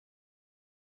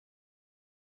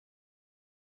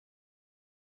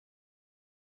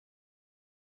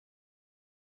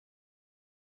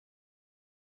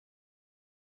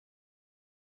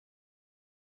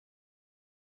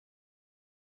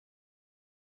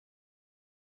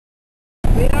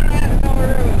We don't have no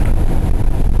room.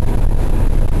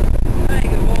 There you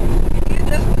go. Can you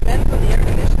adjust the vent for the air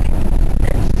conditioning?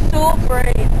 It's so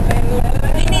bright.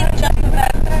 We need to adjust the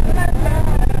vent.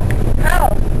 How?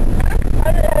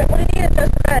 What do you need to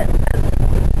adjust the vent?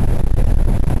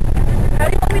 How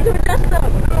do you want me to adjust them?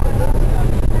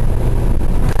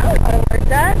 I don't know how to work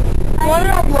that. You want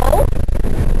it on low?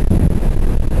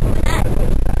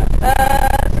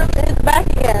 Hit the back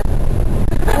again.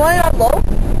 You want it on low?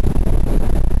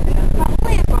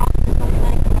 Probably a box or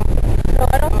something. No,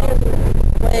 I don't think it's...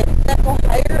 Wait, does that go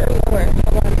higher or lower?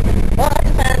 Hold on. Oh, that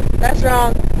depends. That's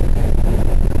wrong.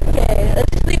 Okay, let's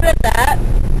just leave it at that.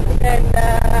 And,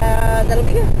 that'll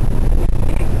be good.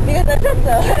 Because that's it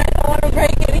though. I don't want to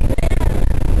break anything.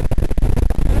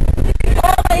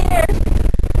 Oh, my ears.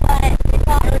 What? It's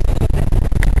all...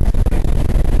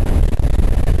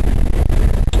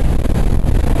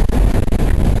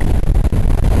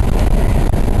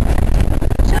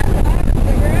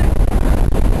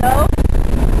 No?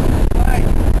 Why?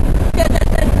 Because I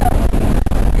said so.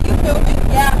 Are you filming?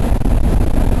 Yeah.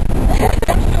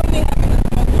 Don't show me having to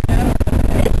smoke your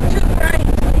head. It's too bright.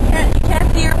 You can't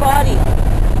see your body.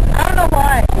 I don't know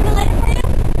why. Want a lighter for you?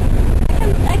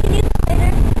 I can use the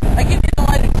lighter. I give you the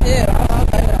lighter too.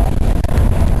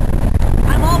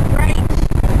 I'm all bright.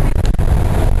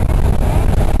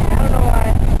 I don't know why.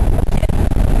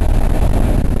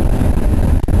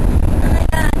 Oh my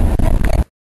god. That's good.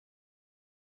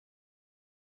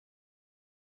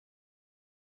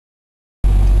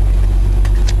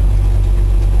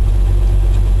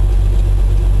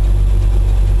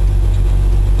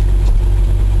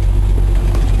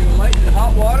 Your light is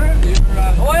hot water?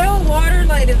 Oil water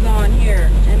light is on here,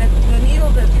 and it's the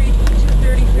needle's at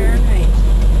 230 Fahrenheit.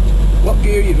 What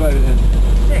gear are you driving in?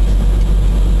 6.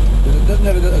 It doesn't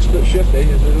have a split shift, eh?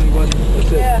 There's only one.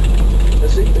 That's it. Yeah.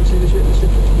 Let's see the shift. Let's see. I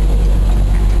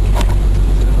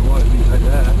don't know why it be like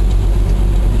that.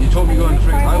 You told me to go on the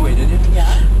freaking highway, didn't you?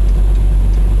 Yeah.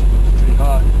 Pretty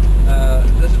hot.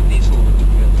 That's a diesel.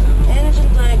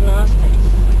 Engine diagnostics.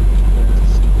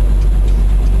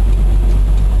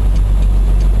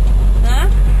 Huh?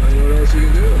 What else you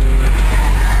can do?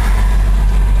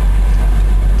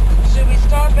 Should we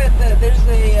stop at the, there's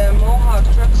a Mohawk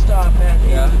truck stop at,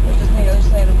 Yeah. just on the other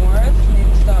side of Morris,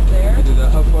 maybe stop there. You do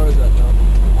that. How far is that now?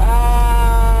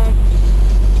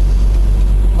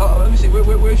 Let me see.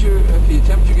 Where's your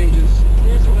temperature gauges?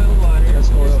 There's oil water. That's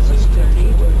oil. There's That's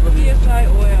 230. what do you- PSI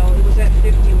oil, it was at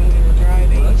 50 when we were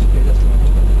driving. Well, that's okay. That's normal.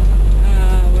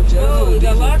 We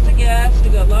got lots of gas, we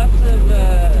got lots of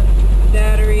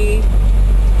battery,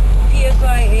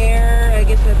 PSI air, I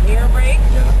guess that's air brake.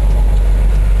 Yeah.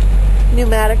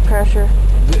 Pneumatic pressure.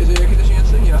 Is it air conditioning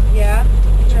thing? Yeah. Yeah,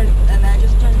 and I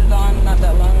just turned it on not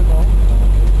that long ago.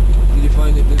 Did you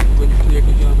find it when you put the air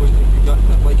conditioning on, when you got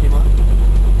that light came on?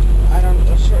 I don't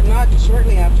know, not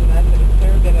shortly after that, but a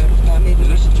fair bit after that. Maybe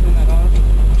we should turn that off.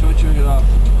 Try turning it off.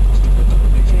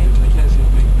 Makes a difference. I can't see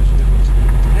it make much difference.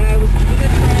 And I was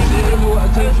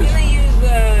gonna use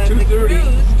the 230.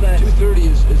 cruise, but 230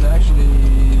 is actually.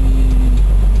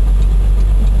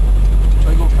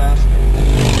 Try to go fast.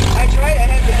 I tried. I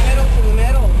had the pedal to the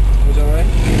metal. Was that right?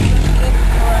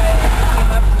 Before I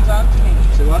came up to talk to me,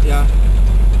 Say what? Yeah.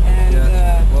 and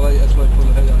Well, that's why I pulled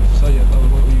ahead. I saw you.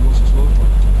 What were you going so slow for?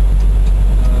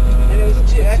 and it was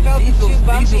too, I felt it too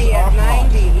bumpy at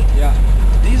 90. Yeah.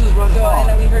 Diesels run So hot. and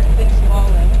then we heard things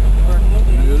falling or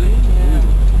moving. Really? Yeah.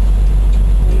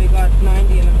 When we got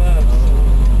 90 and above.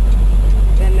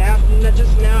 So. And now, not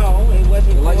just now, it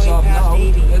wasn't The light's going off past now,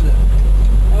 80. is it?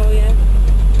 Oh yeah,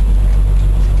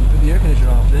 You put the air conditioner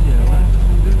off, didn't you? Why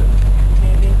didn't you do that?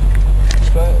 maybe.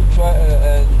 Try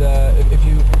and if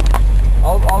you,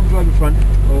 I'll drive in front.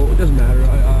 Oh, it doesn't matter.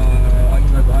 I can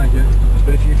drive behind you.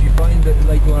 But if you find that the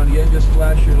light going on again, just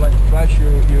flash your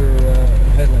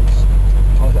headlights.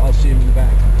 I'll see them in the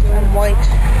back. I'm white.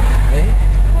 Hey?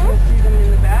 I'll see them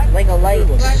in the back. Like a light.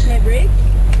 Flash my brakes.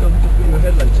 No, just put your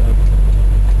headlights on.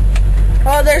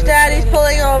 Oh, there's Daddy's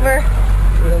pulling over.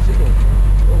 Where else is it?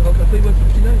 Oh, I'll play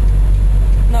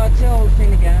 159. No, it's the old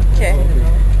thing again. Okay.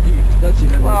 That's it.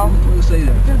 Well, What does it say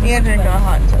there? The engine got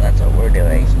hot, so that's what we're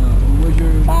doing. Where's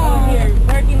your... Oh, here,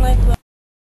 parking lights.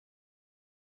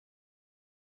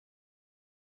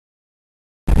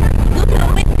 Look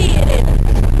how windy it is.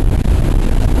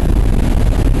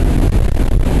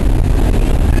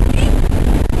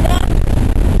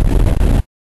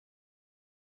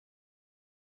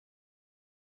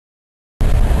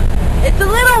 It's a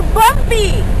little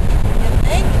bumpy. You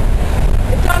think?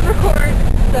 It's on record.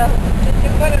 So. Did you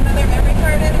put another memory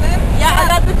card in there? Yeah, I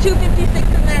got the 256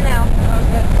 in there now. Oh,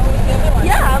 good. Oh, the other one.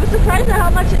 Yeah, I was surprised at how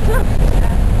much it took.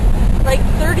 like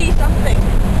 30 something.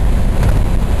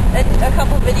 And a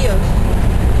couple videos.